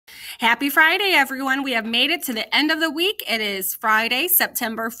Happy Friday, everyone. We have made it to the end of the week. It is Friday,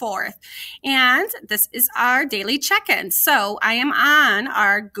 September 4th, and this is our daily check-in. So I am on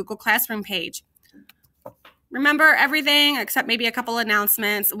our Google Classroom page. Remember, everything except maybe a couple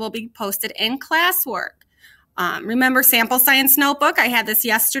announcements will be posted in classwork. Remember Sample Science Notebook? I had this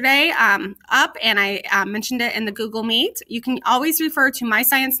yesterday up, and I mentioned it in the Google Meet. You can always refer to my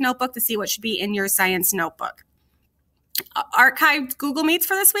science notebook to see what should be in your science notebook. Archived Google Meets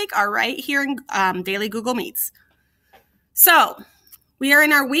for this week are right here in Daily Google Meets. So we are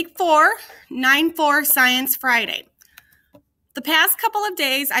in our week 4, 9-4 Science Friday. The past couple of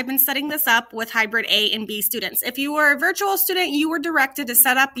days, I've been setting this up with hybrid A and B students. If you were a virtual student, you were directed to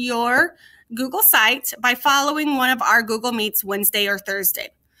set up your Google site by following one of our Google Meets Wednesday or Thursday.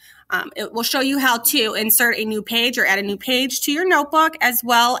 It will show you how to insert a new page or add a new page to your notebook, as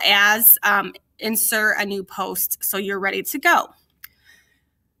well as insert a new post so you're ready to go.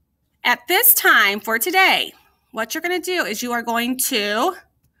 At this time for today, what you're going to do is you are going to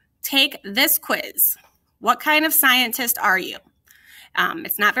take this quiz. What kind of scientist are you?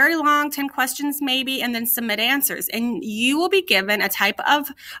 It's not very long, 10 questions maybe, and then submit answers. And you will be given a type of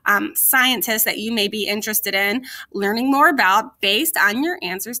scientist that you may be interested in learning more about based on your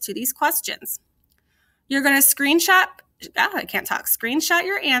answers to these questions. You're going to screenshot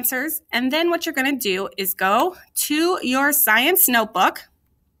your answers, and then what you're going to do is go to your science notebook,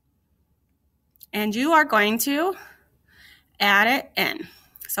 and you are going to add it in.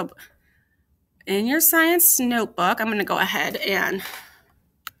 So in your science notebook, I'm going to go ahead and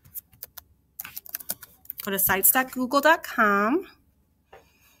go to sites.google.com.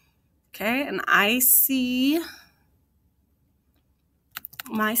 Okay, and I see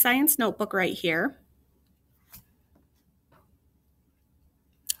my science notebook right here.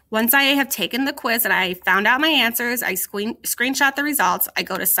 Once I have taken the quiz and I found out my answers, I screenshot the results. I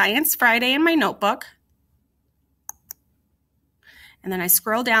go to Science Friday in my notebook. And then I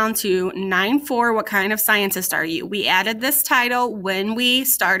scroll down to 9-4, what kind of scientist are you? We added this title when we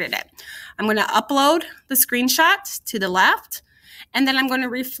started it. I'm going to upload the screenshot to the left, and then I'm going to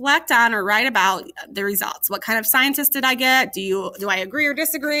reflect on or write about the results. What kind of scientist did I get? Do I agree or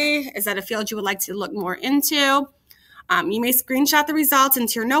disagree? Is that a field you would like to look more into? You may screenshot the results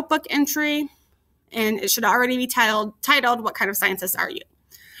into your notebook entry, and it should already be titled, what kind of scientist are you?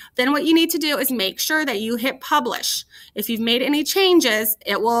 Then what you need to do is make sure that you hit publish. If you've made any changes,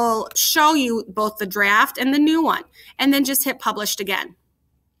 it will show you both the draft and the new one, and then just hit published again.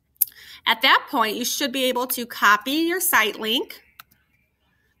 At that point, you should be able to copy your site link,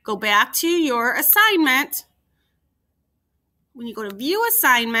 go back to your assignment. When you go to view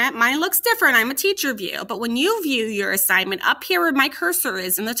assignment, mine looks different. I'm a teacher view, but when you view your assignment, up here where my cursor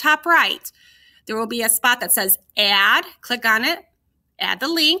is in the top right, there will be a spot that says add. Click on it, add the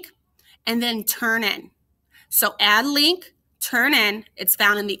link, and then turn in. So add link, turn in. It's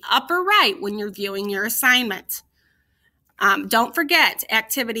found in the upper right when you're viewing your assignment. Don't forget,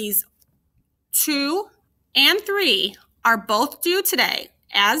 activities 2 and 3 are both due today,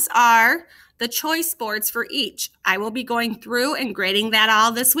 as are the choice boards for each. I will be going through and grading that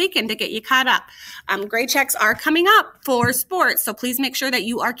all this weekend to get you caught up. Grade checks are coming up for sports, so please make sure that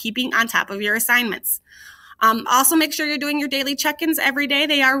you are keeping on top of your assignments. Also, make sure you're doing your daily check-ins every day.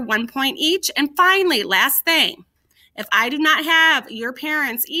 They are 1 point each. And finally, last thing, if I do not have your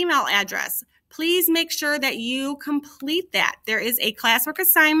parents' email address, please make sure that you complete that. There is a classwork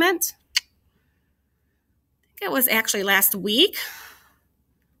assignment. I think it was actually last week.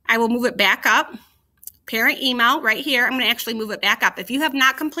 I will move it back up. Parent email right here. I'm going to actually move it back up. If you have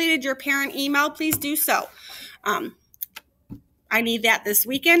not completed your parent email, please do so. I need that this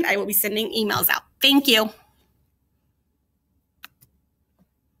weekend. I will be sending emails out. Thank you.